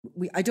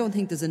I don't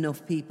think there's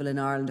enough people in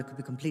Ireland, I could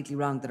be completely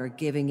wrong, that are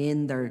giving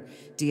in their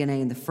DNA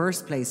in the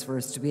first place for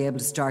us to be able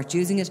to start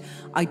using it.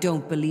 I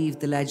don't believe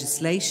the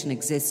legislation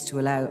exists to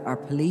allow our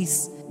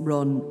police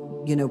run,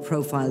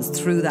 profiles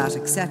through that,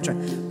 etc.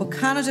 But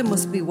Canada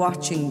must be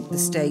watching the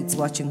States,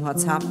 watching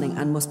what's happening,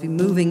 and must be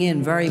moving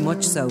in very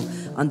much so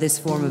on this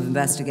form of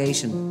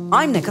investigation.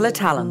 I'm Nicola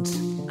Tallant,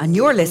 and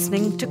you're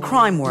listening to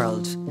Crime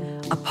World,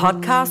 a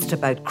podcast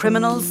about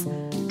criminals,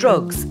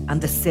 drugs,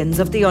 and the sins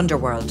of the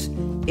underworld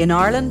in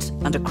Ireland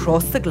and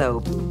across the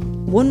globe.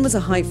 One was a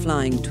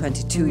high-flying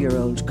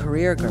 22-year-old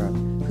career girl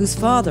whose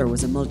father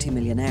was a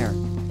multimillionaire,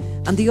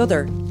 and the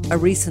other, a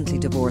recently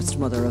divorced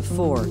mother of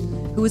 4,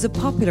 who was a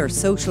popular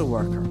social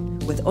worker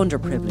with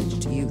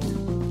underprivileged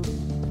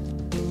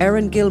youth.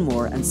 Erin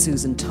Gilmore and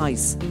Susan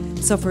Tice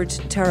suffered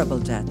terrible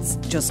deaths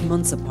just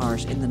months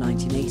apart in the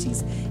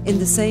 1980s in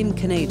the same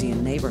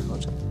Canadian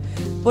neighbourhood.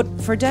 But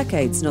for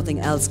decades, nothing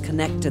else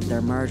connected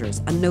their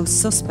murders and no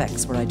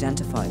suspects were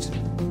identified.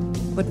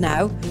 But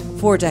now,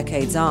 4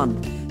 decades on,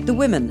 the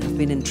women have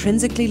been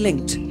intrinsically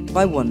linked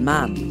by one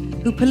man,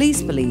 who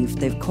police believe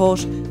they've caught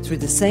through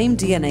the same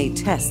DNA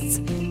tests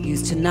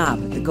used to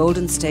nab the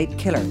Golden State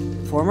Killer,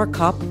 former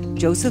cop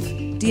Joseph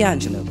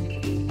DeAngelo.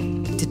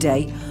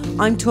 Today,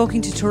 I'm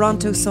talking to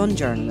Toronto Sun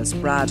journalist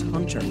Brad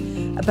Hunter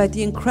about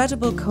the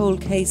incredible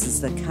cold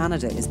cases that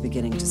Canada is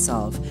beginning to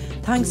solve,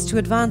 thanks to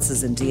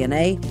advances in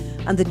DNA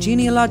and the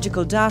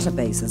genealogical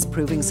databases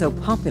proving so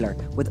popular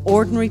with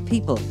ordinary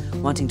people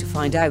wanting to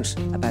find out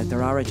about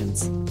their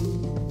origins.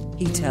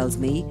 He tells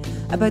me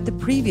about the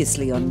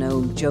previously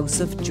unknown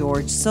Joseph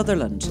George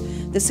Sutherland,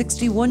 the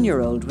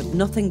 61-year-old with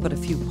nothing but a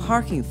few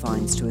parking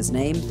fines to his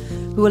name,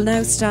 who will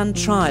now stand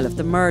trial of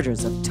the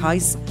murders of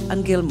Tice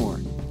and Gilmore.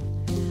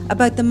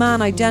 About the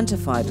man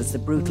identified as the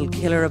brutal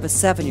killer of a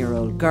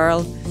 7-year-old girl,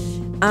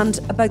 and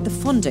about the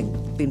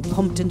funding being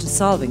pumped into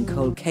solving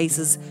cold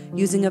cases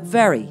using a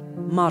very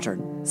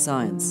modern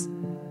science.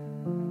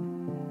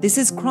 This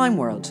is Crime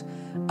World,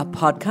 a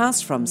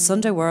podcast from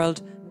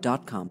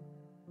SundayWorld.com.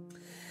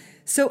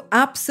 So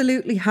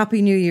absolutely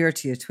happy new year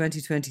to you,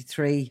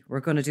 2023.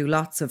 We're going to do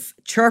lots of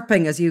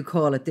chirping, as you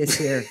call it,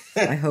 this year,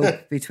 I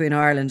hope, between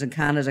Ireland and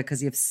Canada,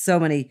 because you have so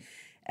many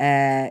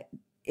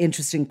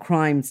interesting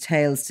crimes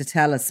tales to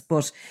tell us.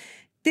 But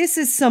this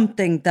is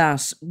something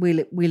that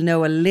we'll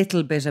know a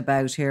little bit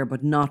about here,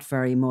 but not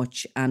very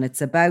much. And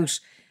it's about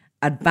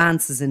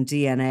advances in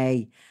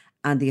DNA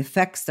and the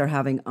effects they're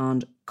having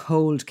on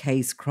cold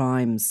case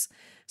crimes.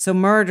 So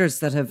murders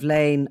that have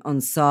lain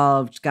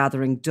unsolved,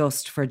 gathering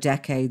dust for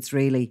decades,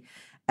 really.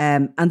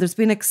 And there's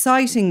been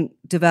exciting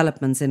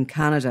developments in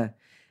Canada,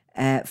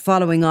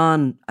 following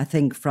on, I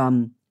think,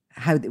 from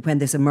when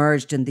this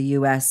emerged in the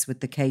US with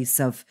the case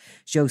of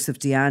Joseph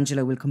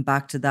DeAngelo. We'll come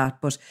back to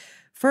that. But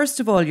first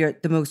of all,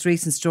 the most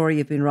recent story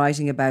you've been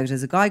writing about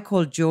is a guy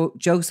called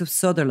Joseph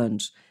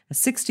Sutherland, a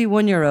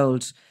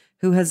 61-year-old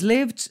who has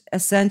lived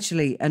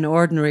essentially an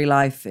ordinary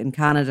life in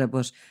Canada,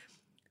 but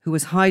who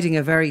was hiding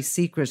a very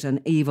secret and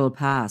evil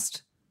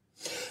past.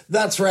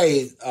 That's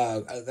right.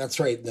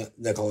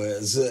 Nicola,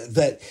 is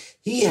that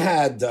he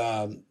had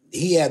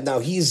now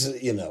he's,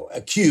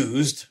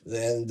 accused,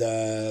 and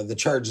the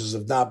charges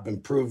have not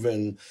been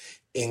proven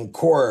in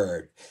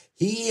court.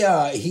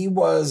 He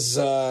was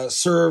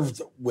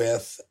served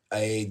with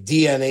a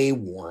DNA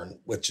warrant,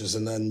 which is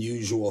an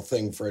unusual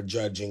thing for a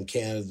judge in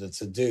Canada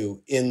to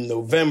do, in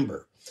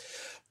November.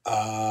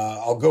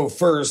 I'll go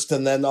first,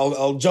 and then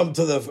I'll jump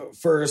to the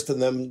first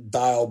and then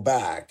dial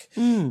back.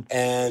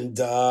 And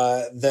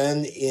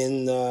then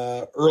in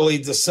early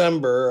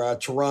December,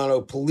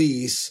 Toronto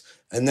police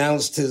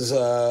announced his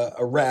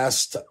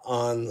arrest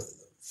on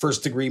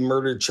first-degree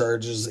murder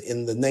charges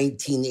in the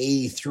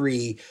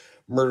 1983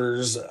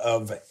 murders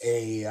of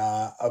a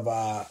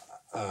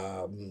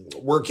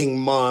working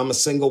mom, a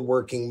single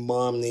working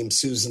mom named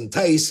Susan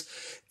Tice,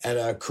 and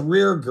a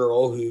career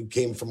girl who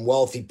came from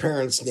wealthy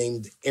parents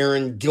named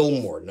Erin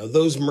Gilmore. Now,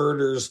 those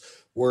murders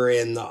were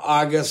in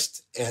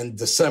August and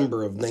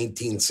December of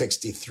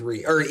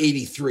 83,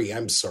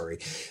 and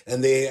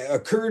they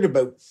occurred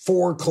about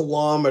 4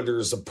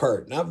 kilometers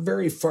apart, not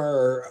very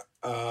far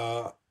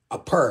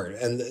apart,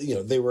 and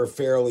they were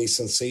fairly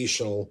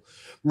sensational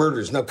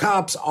murders. Now,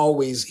 cops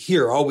always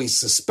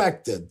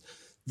suspected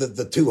that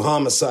the 2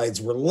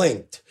 homicides were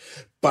linked,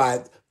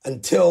 but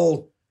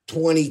until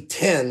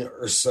 2010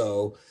 or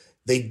so,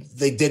 they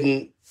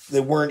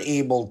weren't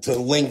able to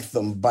link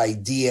them by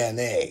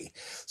DNA.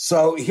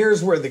 So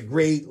here's where the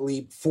great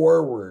leap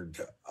forward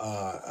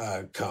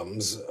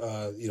comes.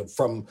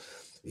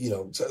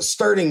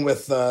 Starting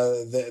with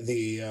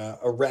the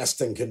arrest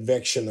and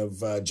conviction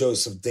of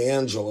Joseph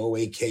DeAngelo,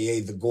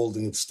 aka the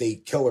Golden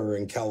State Killer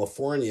in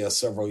California,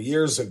 several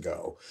years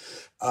ago.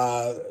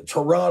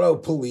 Toronto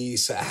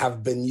police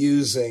have been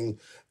using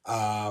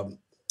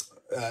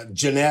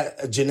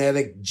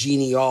genetic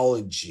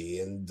genealogy,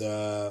 and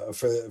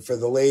for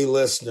the lay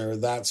listener,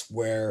 that's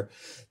where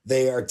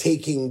they are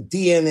taking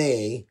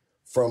DNA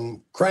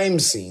from crime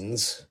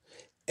scenes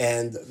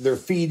and they're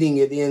feeding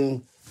it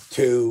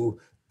into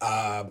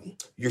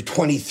your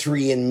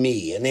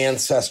 23andMe and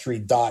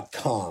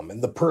Ancestry.com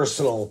and the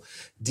personal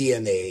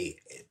DNA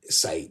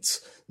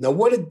sites. Now,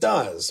 what it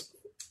does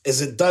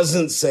is it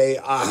doesn't say,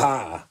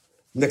 aha,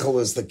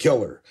 Nicola's the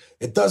killer.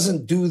 It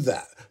doesn't do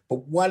that.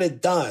 But what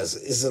it does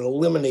is it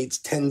eliminates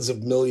tens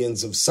of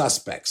millions of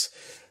suspects.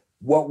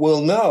 What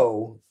we'll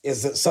know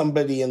is that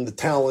somebody in the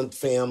Talent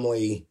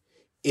family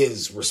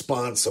is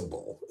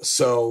responsible.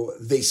 So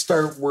they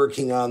start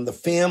working on the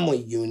family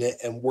unit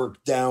and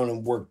work down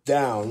and work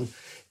down.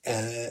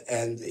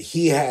 And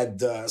he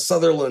had,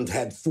 Sutherland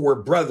had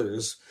 4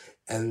 brothers,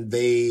 and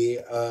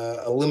they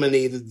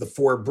eliminated the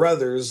 4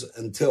 brothers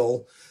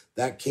until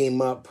that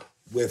came up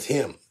with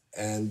him.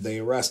 And they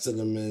arrested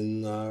him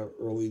in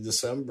early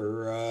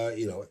December,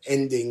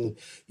 ending,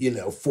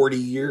 40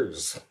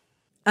 years.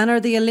 And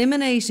are they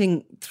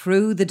eliminating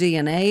through the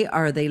DNA?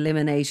 Are they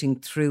eliminating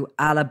through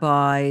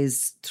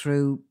alibis,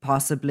 through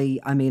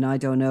possibly, I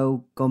don't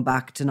know, going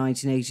back to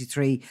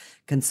 1983,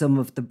 can some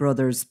of the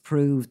brothers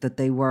prove that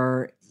they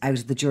were out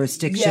of the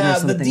jurisdiction or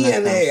something like that? Yeah,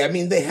 the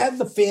DNA. They had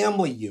the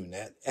family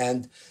unit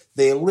and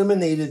they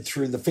eliminated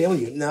through the family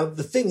unit. Now,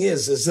 the thing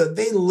is that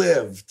they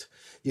lived,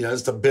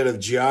 it's a bit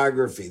of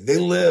geography. They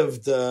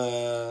lived,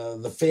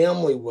 the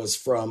family was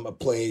from a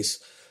place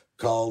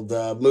called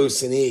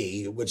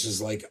Moosonee, which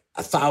is like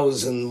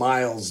 1,000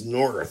 miles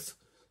north,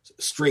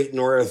 straight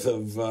north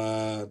of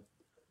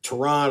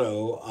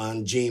Toronto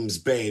on James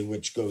Bay,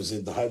 which goes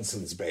into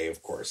Hudson's Bay,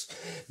 of course.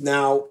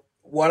 Now,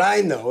 what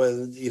I know,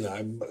 and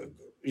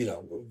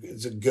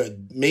it's a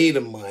good mate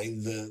of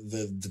mine,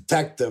 the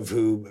detective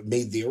who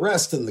made the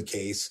arrest in the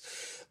case,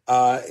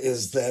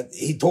 is that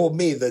he told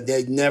me that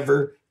they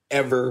never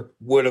ever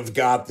would have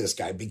got this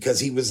guy because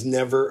he was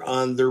never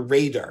on their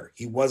radar.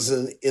 He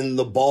wasn't in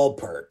the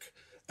ballpark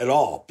at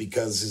all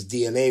because his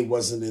DNA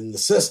wasn't in the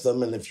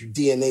system. And if your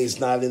DNA is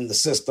not in the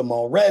system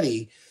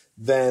already,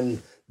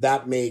 then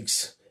that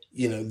makes,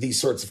 these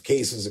sorts of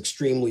cases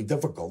extremely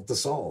difficult to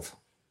solve.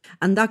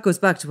 And that goes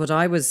back to what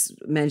I was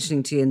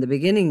mentioning to you in the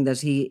beginning,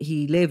 that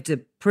he lived a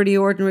pretty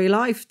ordinary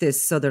life,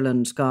 this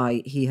Sutherland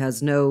guy. He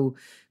has no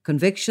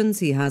convictions.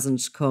 He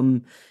hasn't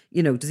come,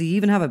 does he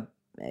even have a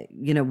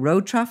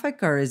road traffic,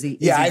 or is he?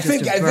 I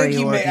think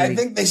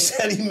they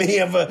said he may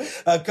have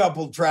a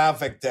couple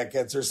traffic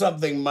tickets or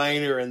something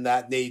minor in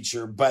that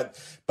nature, but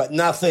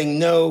nothing,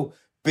 no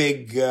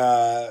big,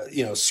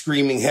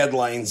 screaming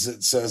headlines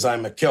that says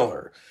I'm a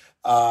killer.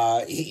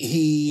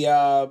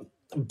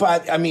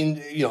 But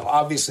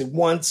obviously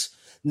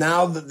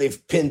now that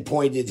they've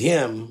pinpointed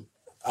him,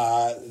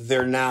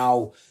 they're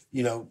now,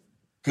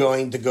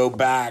 going to go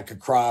back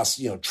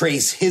across,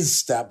 trace his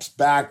steps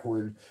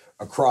backward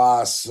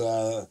across,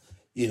 the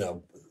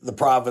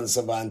province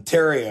of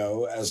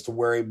Ontario as to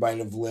where he might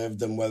have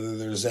lived and whether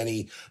there's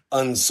any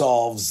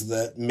unsolveds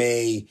that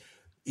may,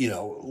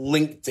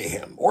 link to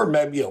him, or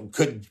maybe,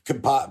 could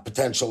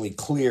potentially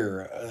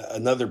clear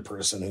another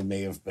person who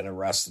may have been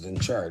arrested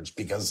and charged,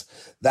 because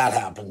that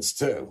happens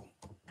too.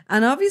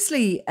 And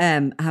obviously,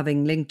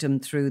 having linked him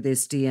through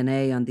this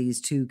DNA on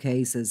these 2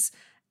 cases,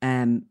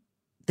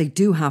 they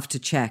do have to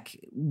check,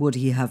 would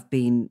he have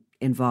been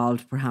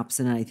involved perhaps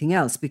in anything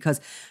else,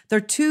 because they're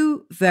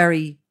 2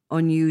 very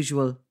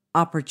unusual,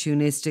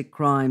 opportunistic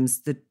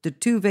crimes. The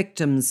 2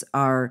 victims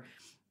are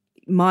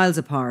miles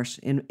apart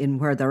in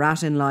where they're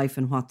at in life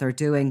and what they're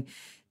doing.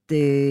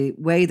 The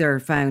way they're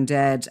found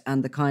dead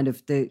and the kind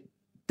of the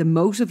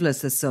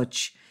motiveless as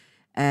such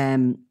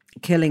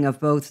killing of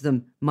both of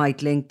them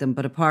might link them.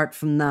 But apart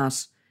from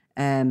that,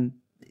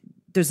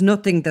 there's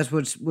nothing that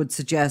would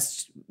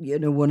suggest,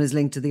 one is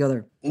linked to the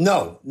other.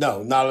 No,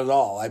 not at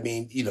all.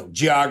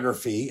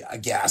 Geography, I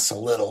guess, a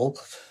little,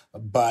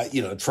 but,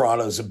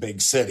 Toronto's a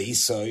big city.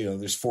 So,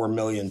 there's 4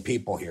 million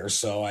people here.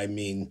 So,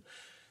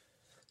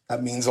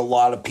 that means a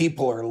lot of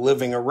people are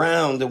living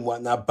around and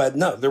whatnot. But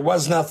no, there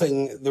was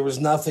nothing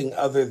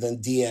other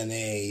than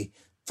DNA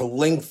to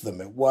link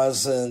them. It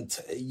wasn't,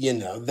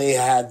 they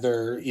had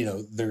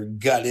their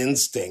gut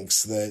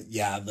instincts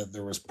that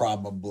there was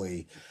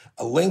probably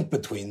a link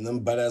between them.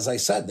 But as I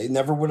said, they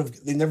never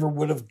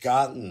would have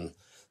gotten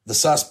the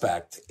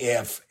suspect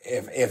if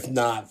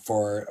not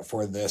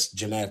for this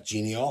genetic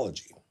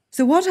genealogy.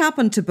 So what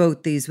happened to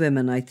both these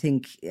women? I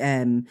think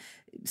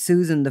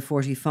Susan, the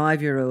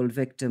 45-year-old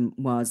victim,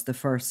 was the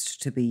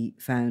first to be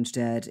found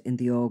dead in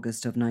the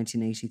August of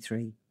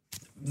 1983.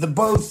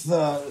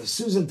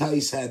 Susan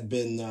Tice had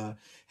been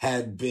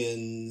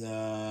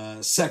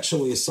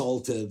sexually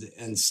assaulted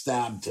and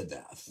stabbed to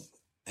death,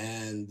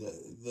 and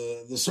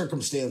the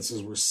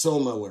circumstances were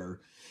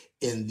similar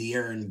in the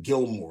Aaron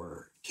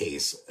Gilmore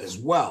case as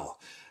well.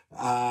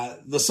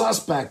 The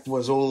suspect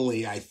was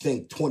only, I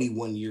think,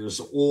 21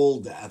 years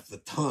old at the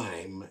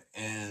time,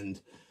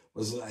 and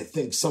was, I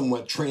think,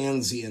 somewhat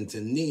transient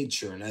in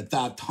nature. And at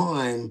that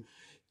time,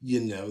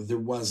 there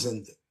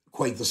wasn't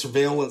quite the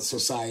surveillance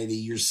society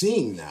you're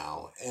seeing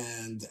now.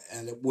 And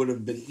it would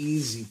have been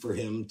easy for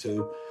him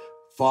to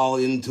fall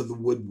into the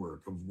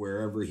woodwork of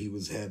wherever he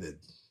was headed.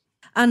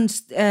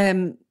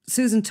 And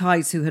Susan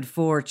Tice, who had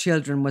 4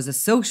 children, was a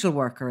social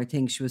worker. I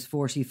think she was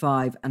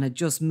 45 and had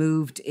just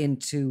moved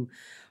into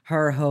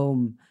her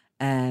home.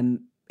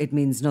 It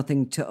means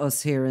nothing to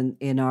us here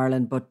in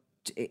Ireland, but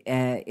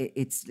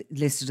it's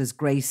listed as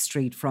Grace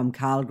Street from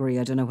Calgary.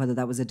 I don't know whether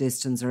that was a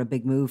distance or a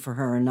big move for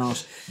her or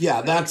not.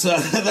 Yeah, that's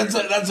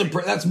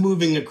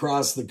moving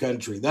across the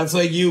country. That's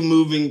like you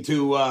moving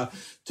to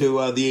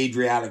the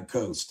Adriatic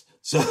coast.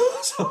 So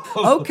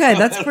okay,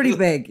 that's pretty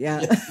big.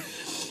 Yeah.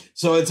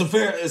 So it's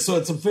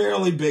a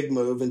fairly big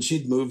move, and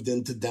she'd moved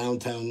into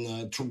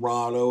downtown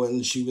Toronto,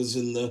 and she was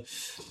a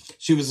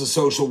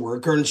social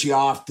worker, and she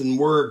often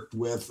worked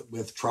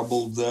with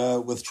troubled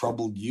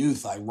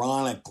youth.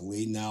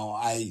 Ironically, now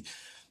I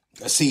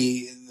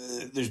see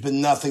there's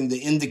been nothing to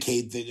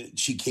indicate that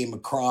she came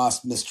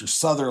across Mr.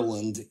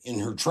 Sutherland in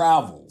her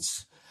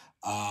travels.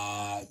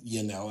 I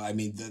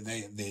mean,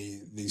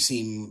 they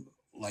seem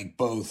like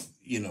both,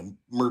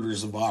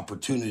 murders of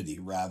opportunity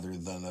rather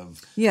than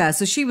of... Yeah,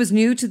 so she was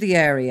new to the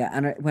area,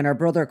 and when her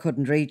brother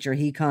couldn't reach her,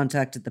 he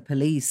contacted the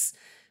police.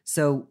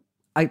 So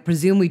I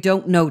presume we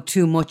don't know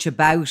too much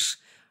about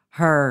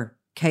her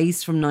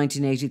case from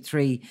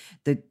 1983.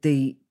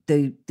 The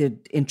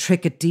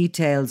intricate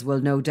details will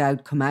no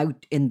doubt come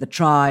out in the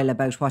trial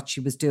about what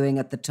she was doing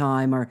at the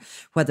time, or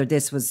whether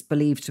this was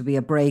believed to be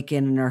a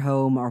break-in in her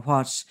home, or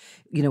what,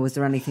 was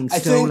there anything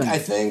stolen? I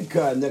think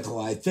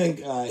Nicola,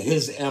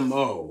 his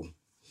MO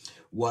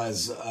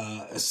was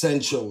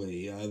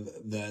essentially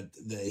that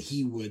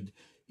he would,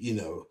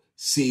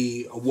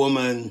 see a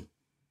woman,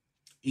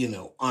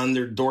 on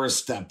their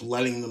doorstep,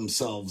 letting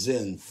themselves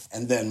in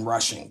and then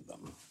rushing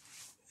them.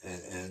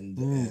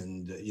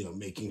 And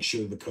making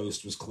sure the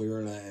coast was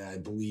clear, and I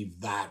believe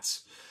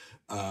that's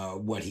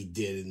what he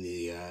did in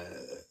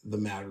the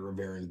matter of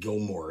Erin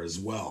Gilmore as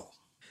well,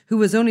 who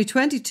was only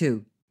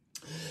 22.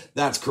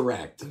 That's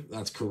correct.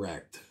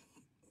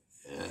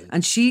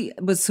 And she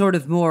was sort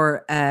of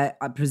more, I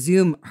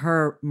presume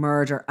her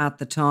murder at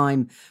the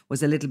time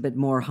was a little bit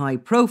more high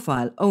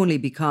profile, only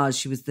because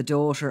she was the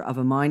daughter of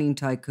a mining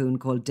tycoon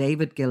called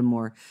David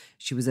Gilmore.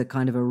 She was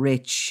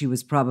she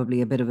was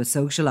probably a bit of a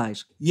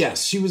socialite.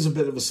 Yes, she was a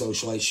bit of a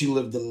socialite. She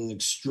lived in an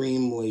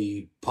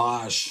extremely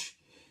posh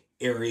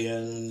area,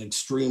 in an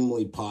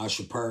extremely posh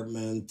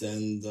apartment,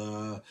 and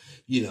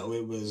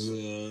it was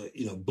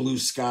blue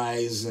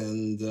skies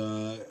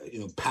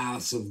and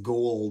paths of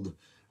gold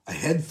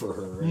ahead for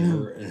her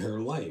in her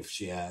life.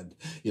 She had,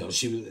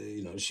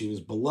 she was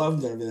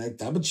beloved and everything like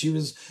that, but she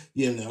was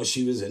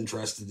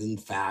interested in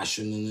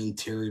fashion and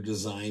interior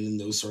design and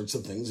those sorts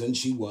of things. And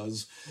she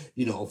was,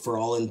 for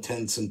all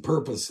intents and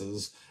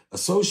purposes, a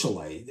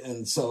socialite.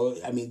 And so,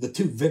 I mean, the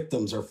two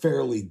victims are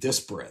fairly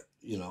disparate,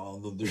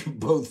 although they're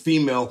both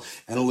female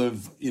and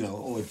live,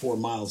 only 4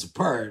 miles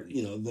apart,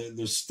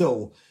 they're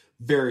still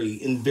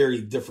in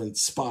very different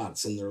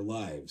spots in their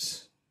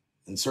lives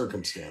and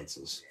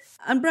circumstances.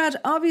 And Brad,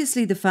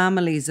 obviously the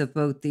families of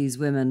both these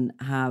women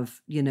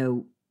have,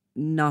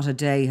 not a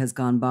day has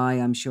gone by,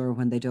 I'm sure,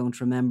 when they don't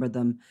remember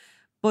them.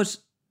 But,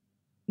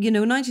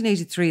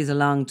 1983 is a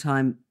long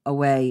time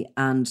away.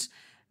 And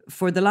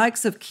for the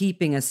likes of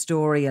keeping a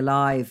story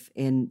alive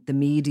in the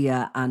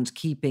media and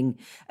keeping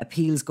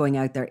appeals going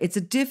out there, it's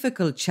a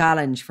difficult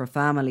challenge for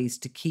families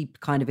to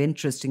keep kind of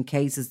interest in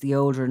cases the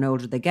older and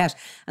older they get.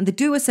 And they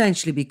do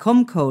essentially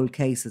become cold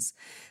cases.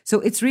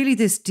 So it's really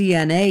this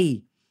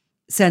DNA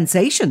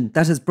sensation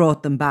that has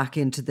brought them back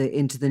into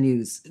the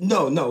news.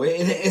 No,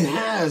 it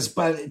has.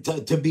 But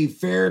to be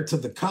fair to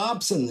the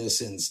cops in this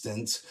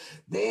instance,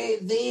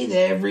 they'd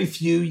every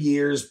few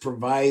years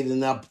provide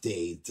an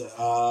update,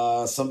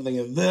 something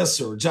of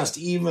this, or just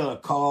even a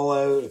call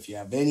out if you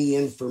have any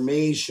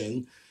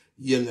information,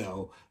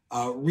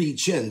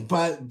 reach in.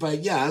 But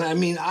yeah, I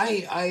mean,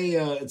 I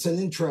it's an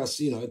interest,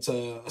 it's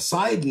a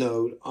side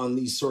note on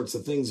these sorts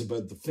of things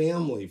about the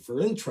family for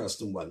interest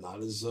and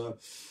whatnot is.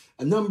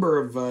 A number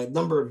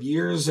of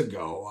years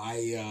ago,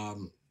 a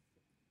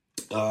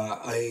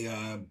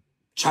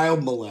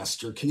child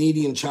molester,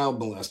 Canadian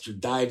child molester,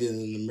 died in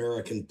an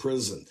American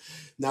prison.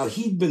 Now,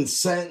 he'd been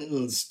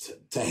sentenced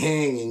to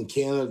hang in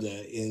Canada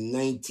in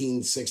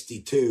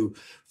 1962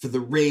 for the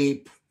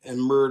rape and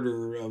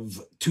murder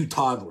of 2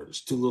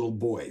 toddlers, 2 little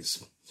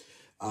boys.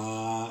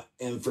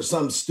 And for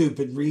some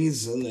stupid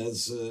reason,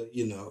 as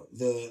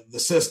the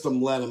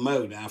system let him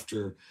out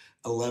after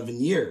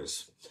 11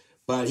 years.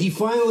 But he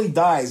finally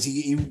dies.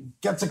 He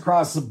gets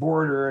across the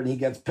border and he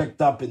gets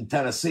picked up in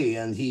Tennessee,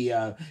 and he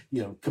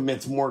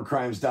commits more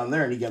crimes down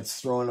there, and he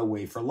gets thrown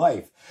away for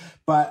life.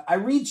 But I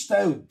reached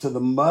out to the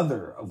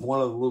mother of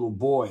one of the little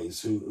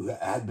boys who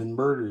had been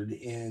murdered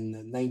in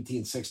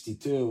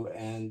 1962,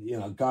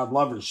 and God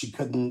love her, she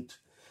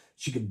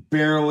could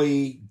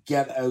barely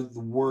get out the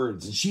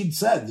words. And she'd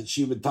said that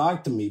she would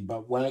talk to me,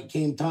 but when it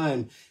came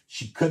time,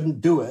 she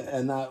couldn't do it,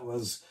 and that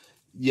was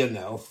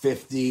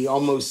 50,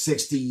 almost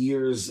 60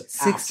 years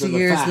 60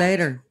 years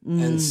later.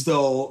 And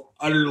still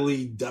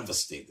utterly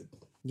devastated.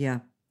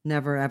 Yeah.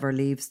 never ever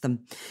leaves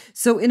them.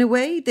 So in a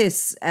way,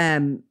 this,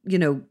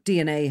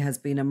 DNA has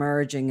been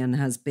emerging and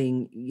has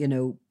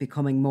been,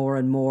 becoming more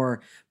and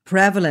more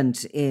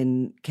prevalent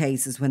in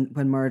cases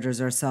when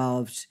murders are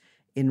solved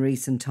in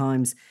recent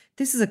times.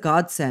 This is a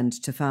godsend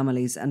to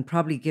families and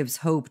probably gives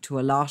hope to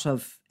a lot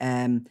of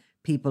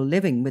people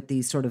living with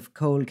these sort of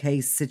cold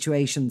case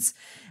situations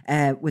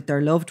with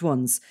their loved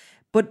ones.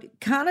 But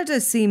Canada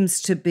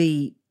seems to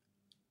be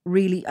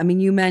really, I mean,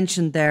 you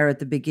mentioned there at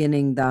the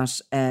beginning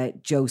that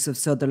Joseph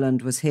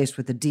Sutherland was hit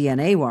with a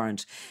DNA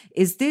warrant.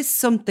 Is this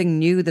something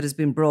new that has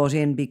been brought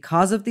in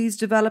because of these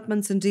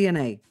developments in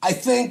DNA? I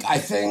think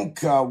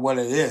what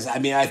it is,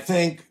 I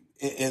think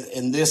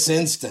in this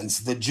instance,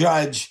 the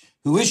judge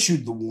who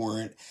issued the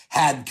warrant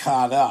had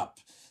caught up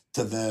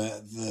to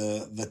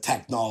the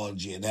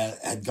technology and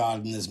had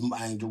gotten his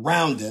mind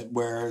around it,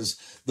 whereas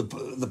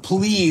the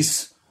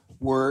police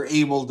were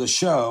able to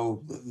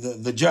show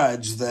the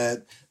judge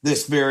that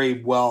this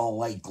very well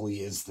likely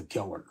is the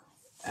killer.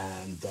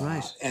 And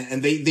right.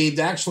 And they'd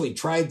actually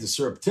tried to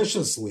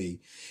surreptitiously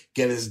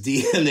get his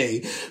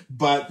DNA,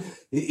 but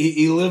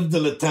he lived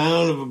in a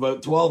town of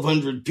about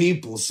 1,200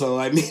 people. So,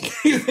 I mean,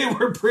 they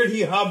were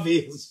pretty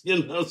obvious,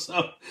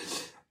 so,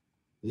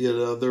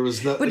 there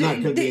was not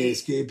going to be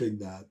escaping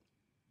that.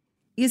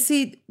 You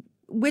see,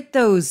 with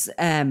those,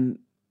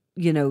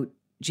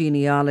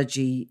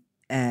 genealogy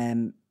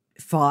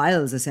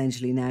files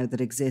essentially now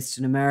that exist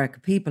in America,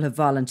 people have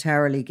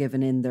voluntarily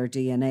given in their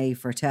DNA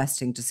for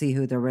testing to see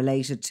who they're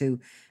related to,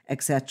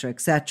 etc.,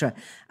 etc.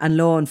 And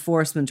law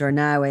enforcement are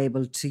now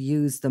able to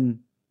use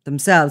them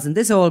themselves. And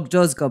this all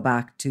does go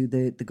back to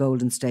the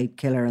Golden State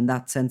Killer and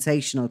that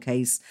sensational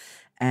case,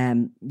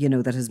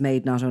 that has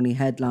made not only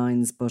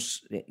headlines, but,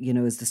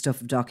 is the stuff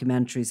of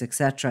documentaries,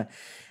 etc.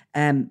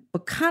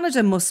 But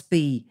Canada must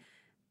be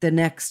the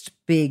next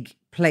big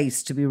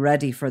place to be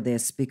ready for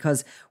this,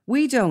 because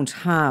we don't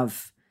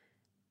have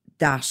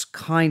that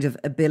kind of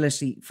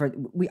ability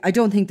I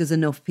don't think there's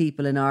enough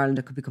people in Ireland,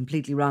 I could be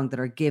completely wrong, that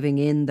are giving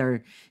in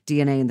their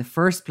DNA in the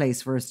first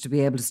place for us to be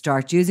able to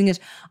start using it.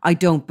 I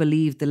don't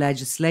believe the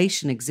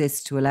legislation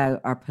exists to allow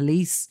our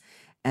police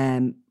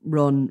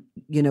run,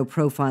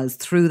 profiles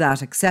through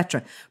that,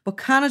 etc. But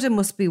Canada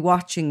must be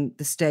watching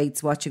the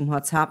States, watching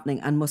what's happening,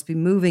 and must be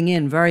moving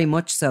in very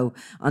much so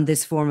on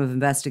this form of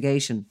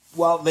investigation.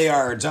 Well, they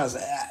are just,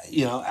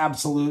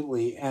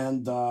 absolutely.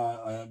 And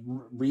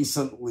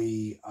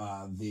recently,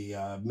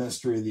 the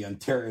Ministry of the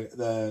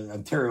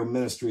Ontario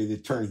Ministry of the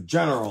Attorney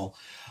General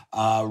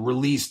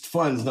released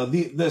funds. Now,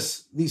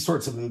 these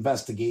sorts of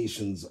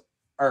investigations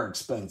are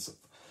expensive.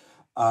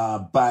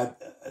 But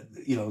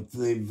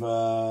they've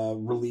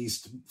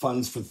released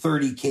funds for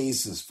 30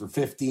 cases for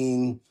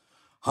 15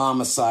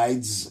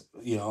 homicides,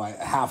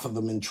 half of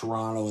them in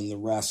Toronto and the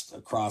rest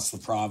across the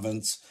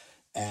province,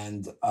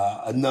 and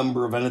a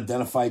number of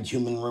unidentified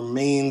human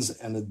remains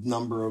and a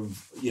number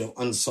of,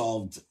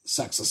 unsolved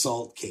sex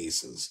assault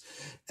cases.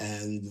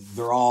 And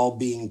they're all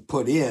being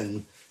put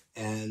in.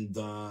 And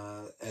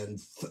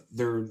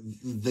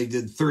they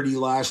did 30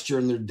 last year,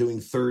 and they're doing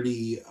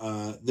 30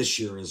 this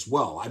year as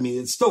well. I mean,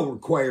 it still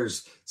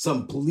requires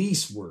some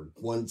police work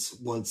once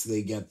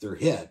they get their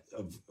hit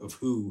of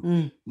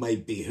who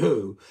might be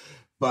who,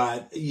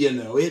 but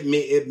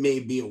it may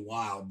be a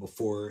while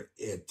before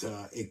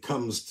it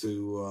comes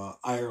to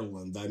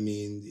Ireland. I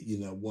mean,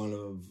 one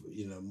of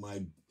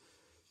my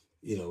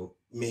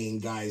main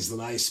guys that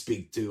I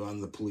speak to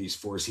on the police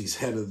force, he's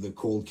head of the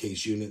cold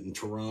case unit in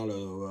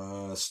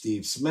Toronto,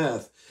 Steve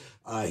Smith.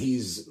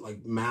 He's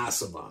like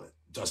massive on it,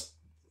 just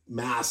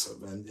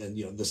massive. And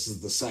this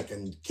is the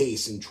second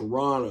case in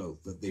Toronto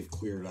that they've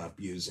cleared up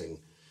using,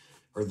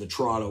 or the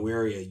Toronto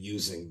area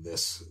using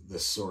this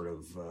sort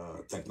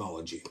of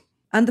technology.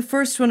 And the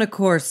first one, of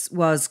course,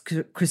 was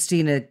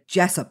Christina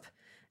Jessup,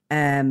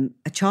 a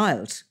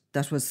child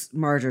that was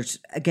murdered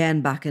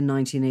again back in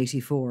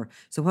 1984.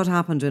 So what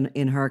happened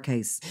in her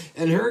case?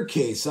 In her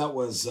case, that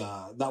was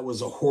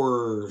a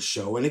horror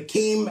show, and it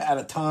came at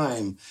a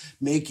time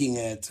making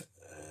it,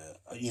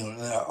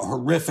 a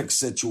horrific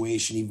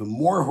situation even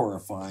more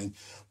horrifying,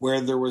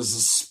 where there was a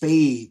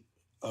spate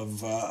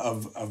of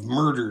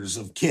murders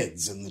of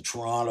kids in the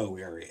Toronto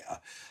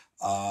area,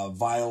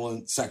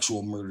 violent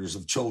sexual murders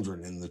of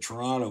children in the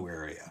Toronto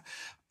area.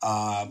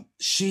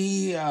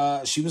 She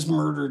was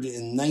murdered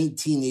in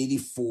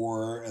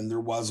 1984, and there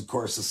was, of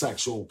course, a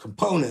sexual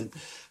component.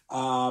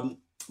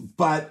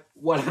 But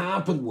what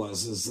happened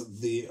was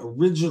the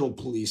original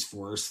police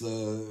force,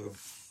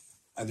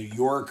 either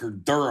York or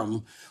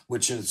Durham,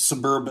 which is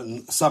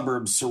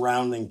suburbs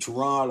surrounding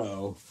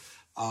Toronto,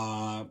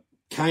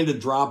 kind of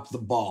dropped the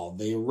ball.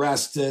 They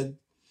arrested,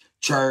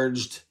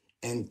 charged,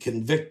 and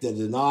convicted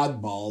an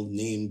oddball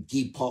named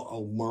Guy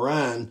Paul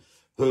Morin,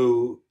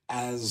 who,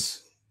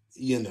 as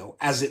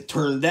it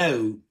turned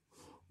out,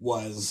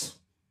 was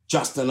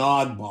just an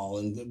oddball,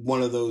 and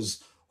one of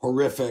those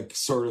horrific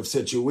sort of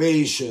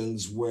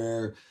situations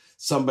where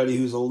somebody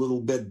who's a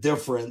little bit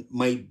different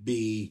might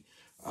be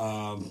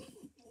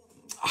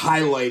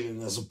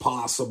highlighted as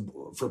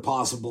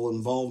possible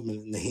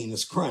involvement in the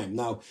heinous crime.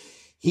 Now,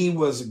 he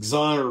was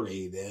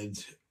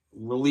exonerated,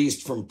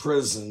 released from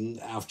prison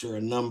after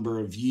a number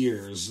of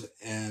years,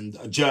 and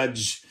a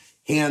judge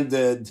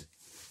handed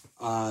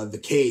the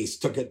case,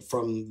 took it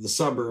from the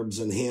suburbs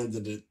and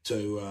handed it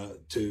to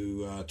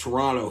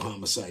Toronto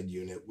Homicide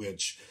Unit,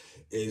 which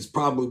is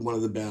probably one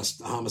of the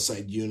best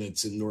homicide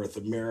units in North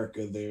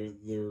America.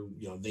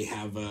 They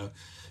have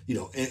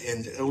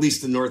and at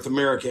least in North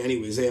America,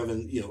 anyways, they have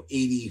an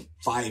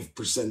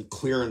 85%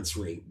 clearance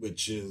rate,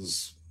 which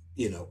is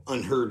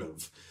unheard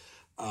of.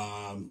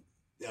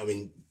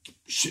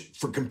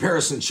 For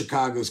comparison,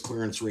 Chicago's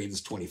clearance rate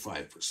is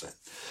 25%.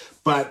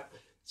 But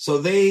so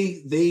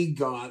they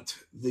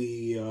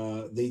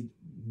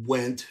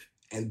went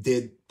and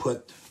did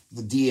put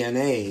the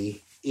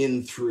DNA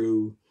in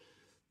through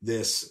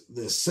this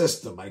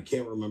system. I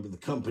can't remember the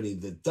company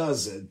that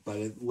does it, but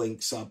it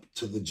links up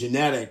to the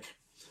genetic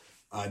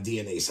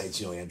DNA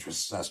sites,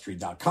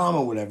 Ancestry.com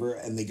or whatever,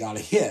 and they got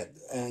a hit.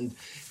 And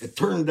it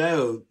turned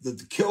out that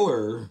the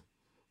killer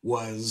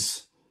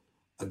was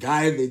a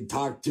guy they'd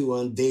talked to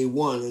on day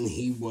one, and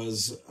he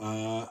was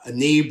a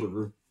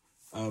neighbor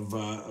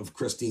of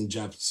Christine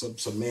Jessup,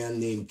 a man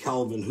named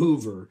Calvin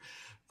Hoover.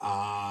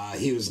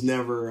 He was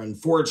never,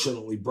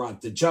 unfortunately,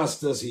 brought to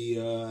justice. He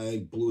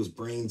blew his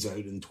brains out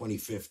in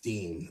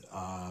 2015,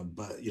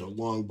 but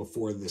long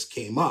before this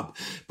came up.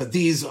 But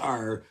these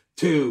are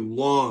two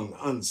long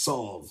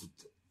unsolved,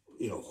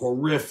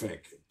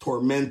 horrific,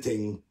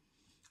 tormenting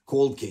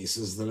cold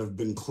cases that have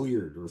been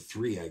cleared, or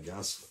three, I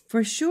guess.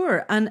 For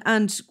sure.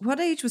 And what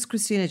age was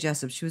Christina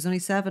Jessup? She was only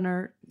 7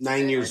 or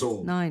 9 years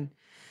old. 9.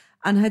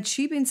 And had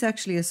she been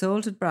sexually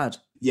assaulted, Brad?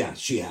 Yeah,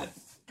 she had.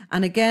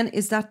 And again,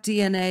 is that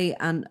DNA,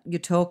 and you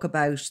talk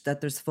about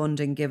that there's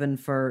funding given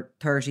for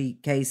 30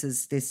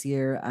 cases this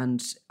year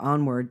and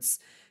onwards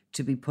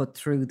to be put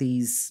through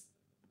these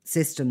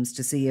systems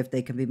to see if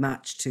they can be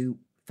matched to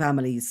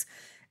families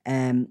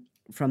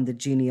from the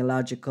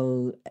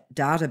genealogical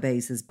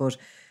databases. But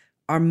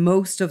are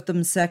most of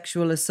them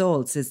sexual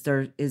assaults? Is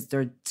there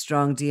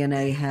strong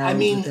DNA held? I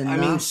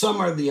mean,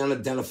 some are the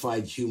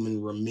unidentified human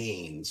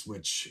remains,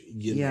 which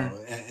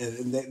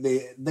and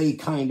they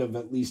kind of,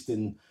 at least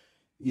in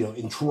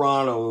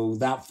Toronto,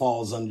 that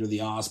falls under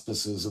the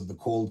auspices of the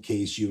cold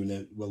case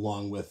unit,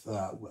 along with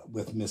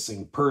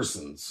missing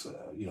persons,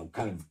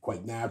 kind of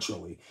quite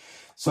naturally.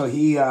 So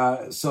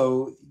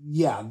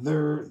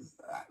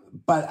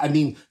but I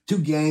mean, two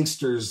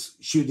gangsters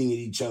shooting at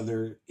each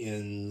other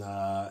in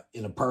a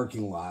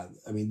parking lot.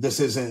 I mean, this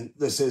isn't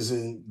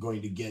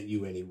going to get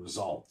you any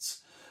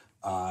results.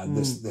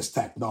 This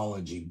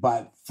technology,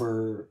 but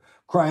for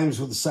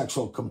crimes with a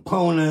sexual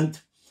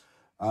component,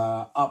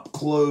 up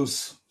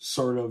close,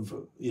 sort of,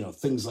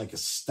 things like a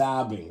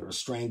stabbing or a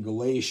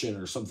strangulation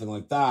or something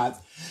like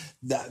that,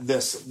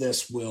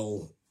 this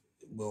will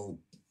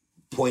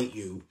point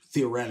you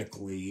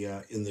theoretically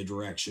in the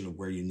direction of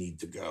where you need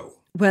to go.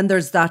 When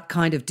there's that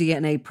kind of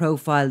DNA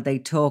profile they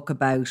talk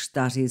about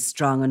that is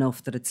strong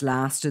enough that it's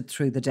lasted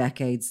through the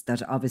decades,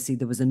 that obviously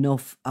there was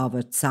enough of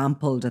it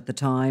sampled at the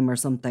time or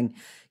something,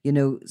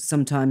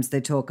 sometimes they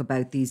talk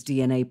about these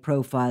DNA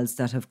profiles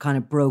that have kind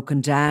of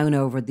broken down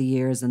over the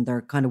years and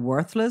they're kind of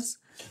worthless.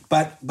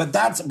 But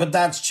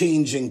that's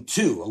changing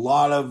too. A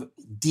lot of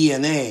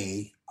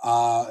DNA,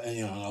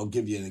 I'll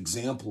give you an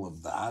example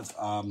of that.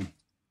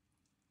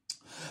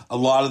 A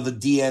lot of the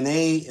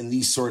DNA in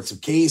these sorts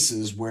of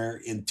cases, where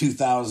in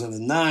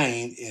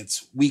 2009,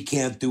 we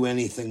can't do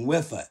anything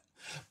with it.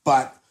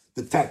 But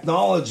the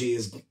technology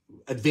has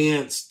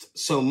advanced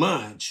so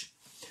much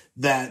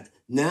that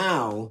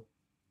now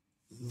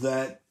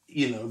that,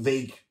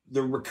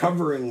 they're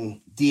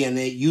recovering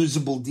DNA,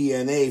 usable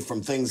DNA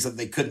from things that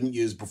they couldn't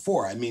use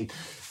before. I mean,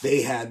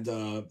 they had,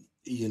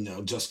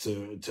 just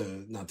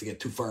to not to get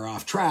too far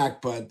off track,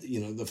 but,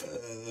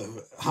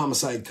 the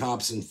homicide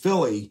cops in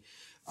Philly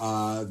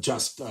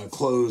just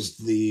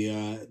closed the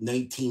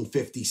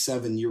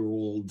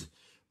 1957-year-old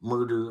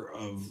murder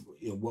of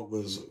what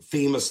was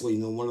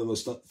famously one of the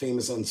most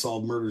famous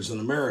unsolved murders in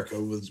America,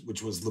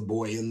 which was the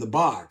boy in the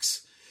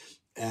box.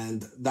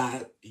 And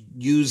that,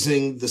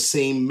 using the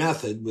same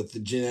method with the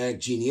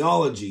genetic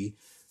genealogy,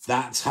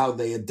 that's how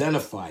they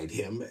identified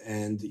him.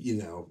 And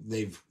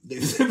they've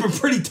been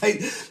pretty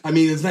tight. I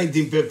mean, it's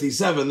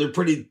 1957; they're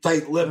pretty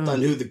tight-lipped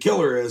on who the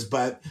killer is,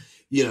 but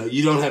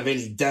you don't have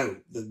any doubt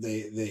that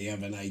they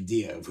have an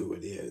idea of who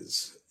it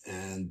is.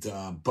 And,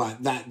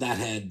 but that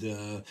had,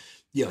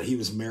 he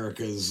was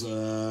America's,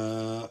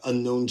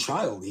 unknown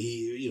child.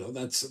 He,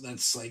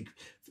 that's like,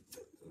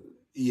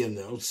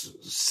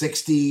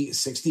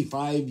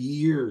 65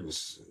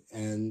 years.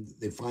 And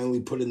they finally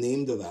put a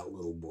name to that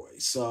little boy.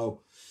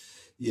 So,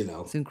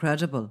 it's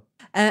incredible.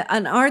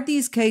 And are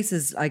these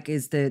cases, like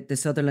is the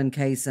Sutherland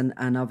case,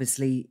 and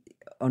obviously,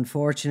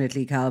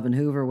 unfortunately, Calvin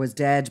Hoover was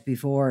dead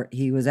before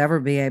he was ever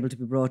be able to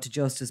be brought to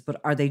justice,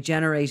 but are they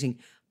generating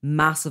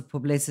massive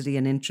publicity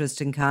and interest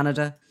in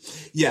Canada?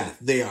 Yeah,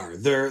 they are.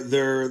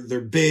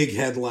 They're big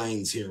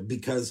headlines here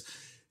because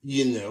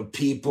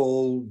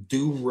people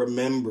do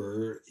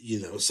remember,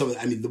 some of,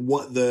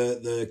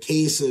 the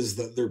cases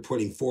that they're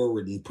putting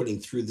forward and putting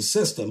through the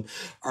system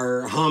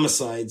are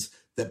homicides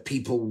that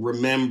people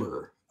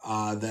remember,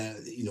 that,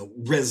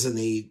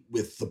 resonate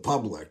with the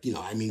public.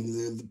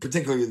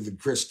 Particularly the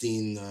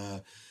Christine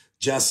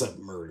Jessup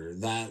murder,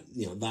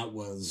 that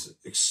was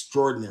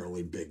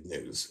extraordinarily big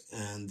news,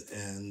 and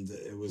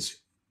it was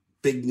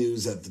big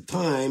news at the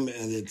time,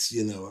 and it's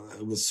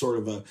it was sort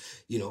of a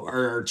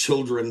are our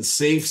children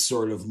safe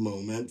sort of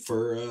moment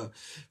for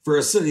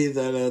a city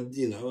that had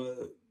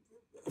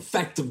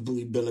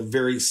effectively been a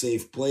very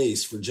safe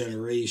place for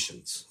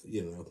generations.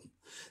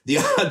 The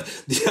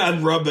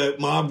odd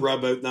mob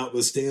rub out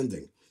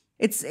notwithstanding.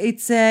 It's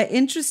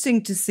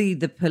interesting to see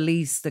the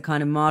police, the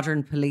kind of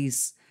modern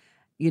police,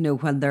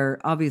 when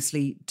they're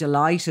obviously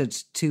delighted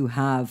to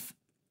have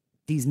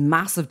these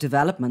massive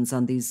developments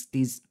on these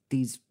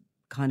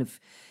kind of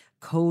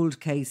cold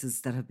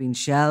cases that have been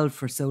shelved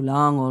for so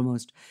long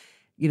almost.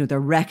 They're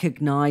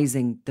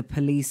recognising the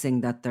policing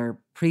that their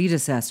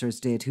predecessors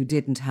did, who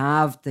didn't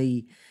have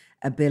the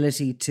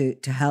ability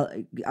to help,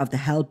 of the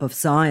help of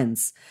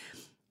science.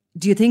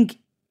 Do you think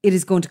it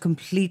is going to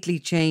completely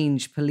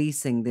change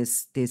policing,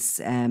 this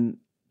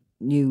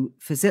new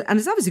facility? And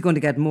it's obviously going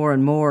to get more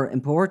and more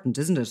important,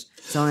 isn't it?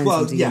 Science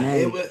and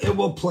DNA. Yeah,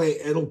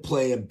 it'll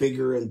play a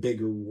bigger and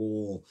bigger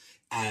role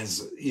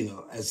as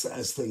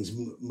things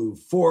move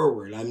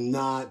forward. I'm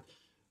not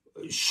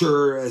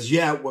sure as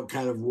yet what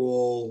kind of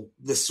role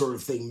this sort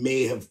of thing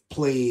may have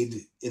played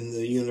in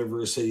the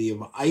University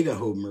of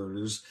Idaho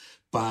murders,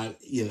 but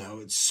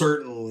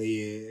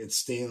it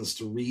stands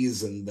to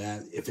reason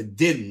that if it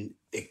didn't,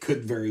 it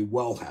could very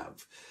well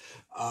have.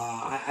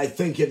 I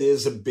think it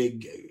is a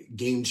big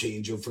game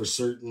changer for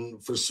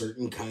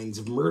certain kinds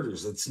of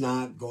murders. It's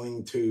not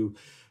going to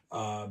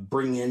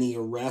bring any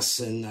arrests,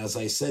 and as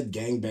I said,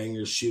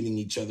 gangbangers shooting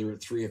each other at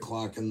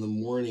 3:00 in the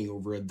morning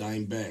over a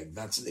dime bag.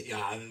 That's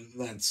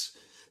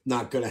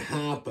not going to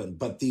happen.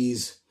 But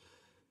these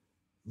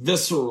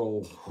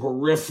visceral,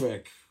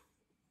 horrific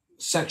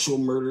sexual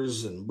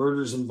murders and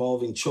murders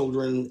involving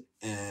children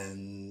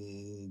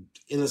and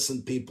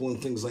innocent people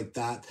and things like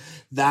that,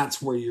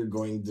 that's where you're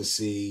going to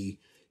see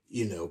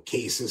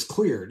cases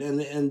cleared.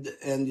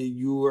 And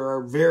you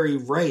are very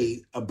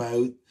right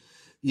about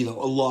a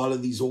lot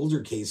of these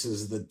older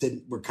cases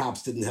where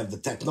cops didn't have the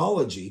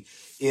technology,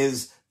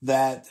 is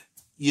that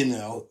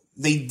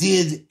they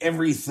did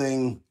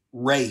everything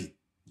right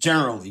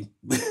generally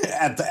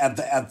at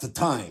the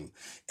time,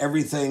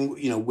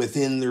 everything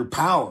within their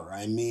power.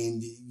 I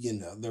mean,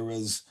 there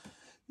was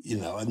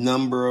a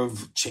number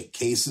of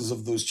cases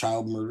of those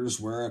child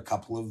murders where a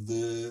couple of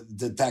the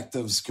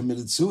detectives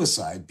committed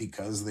suicide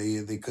because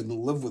they couldn't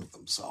live with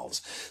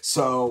themselves.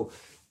 So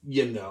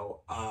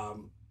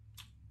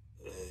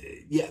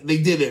they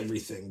did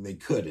everything they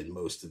could in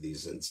most of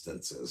these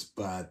instances,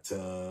 but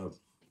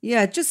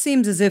it just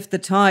seems as if the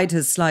tide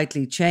has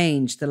slightly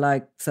changed. The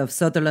likes of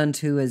Sutherland,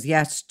 who is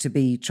yet to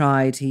be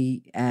tried,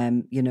 he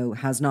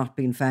has not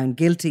been found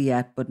guilty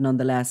yet, but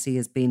nonetheless he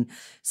has been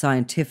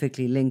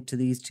scientifically linked to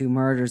these two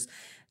murders.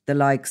 The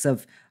likes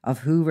of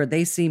Hoover,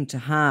 they seem to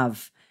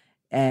have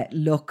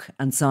luck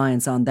and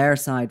science on their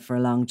side for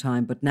a long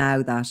time, but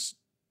now that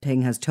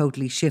thing has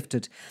totally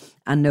shifted.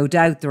 And no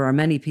doubt there are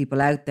many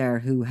people out there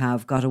who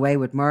have got away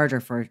with murder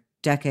for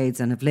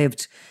decades and have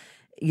lived,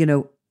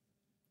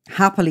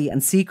 happily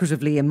and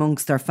secretively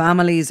amongst their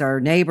families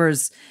or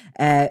neighbours,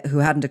 who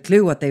hadn't a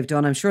clue what they've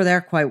done. I'm sure they're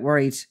quite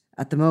worried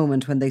at the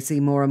moment when they see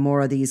more and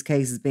more of these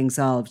cases being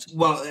solved.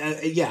 Well,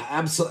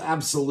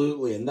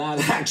 absolutely. And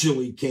that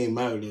actually came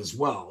out as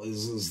well,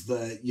 is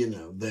that,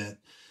 that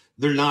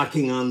they're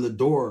knocking on the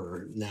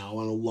door now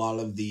on a lot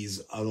of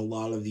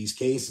these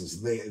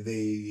cases.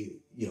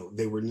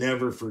 They were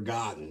never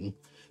forgotten,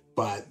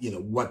 but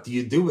what do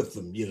you do with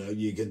them?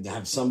 You can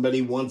have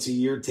somebody once a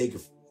year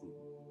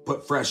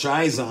put fresh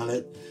eyes on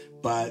it,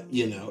 but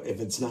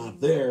if it's not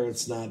there,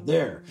 it's not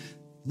there.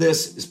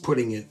 This is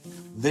putting it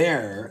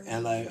there,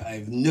 and I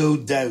have no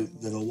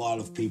doubt that a lot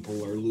of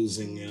people are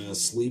losing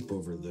sleep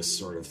over this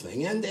sort of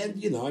thing. And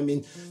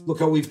look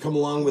how we've come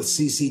along with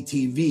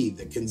CCTV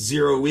that can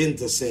zero in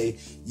to say,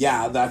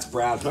 yeah, that's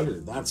Brad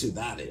Hunter, that's who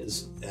that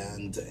is,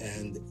 and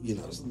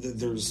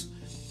there's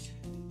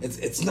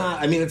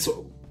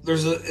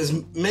as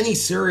many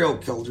serial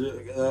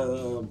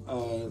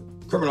killers.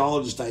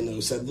 Criminologist I know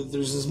said that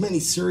there's as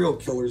many serial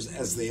killers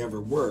as there ever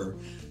were,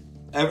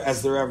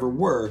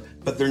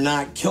 but they're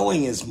not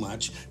killing as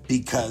much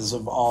because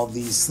of all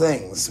these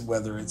things,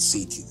 whether it's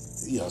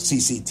CCTV,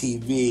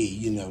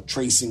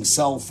 tracing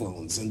cell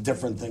phones and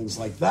different things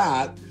like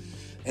that,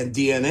 and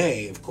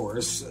DNA, of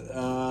course,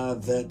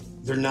 that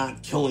they're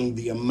not killing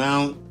the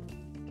amount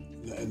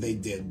they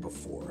did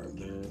before.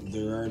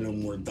 There are no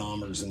more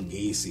Dahmers and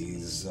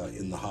Gacy's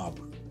in the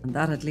hopper. And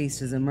that at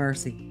least is a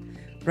mercy.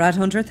 Brad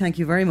Hunter, thank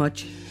you very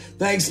much.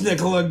 Thanks,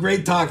 Nicola.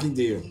 Great talking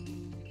to you.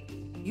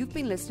 You've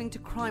been listening to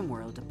Crime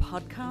World, a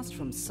podcast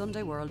from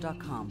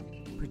SundayWorld.com.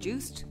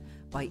 Produced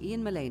by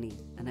Ian Mullaney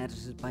and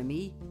edited by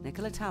me,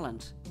 Nicola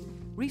Tallant.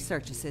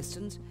 Research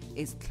assistant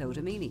is Claude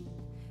Amini.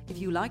 If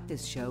you like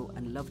this show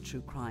and love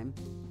true crime,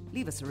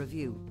 leave us a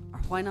review, or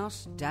why not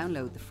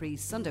download the free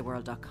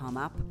SundayWorld.com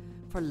app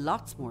for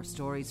lots more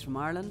stories from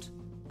Ireland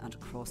and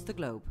across the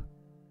globe.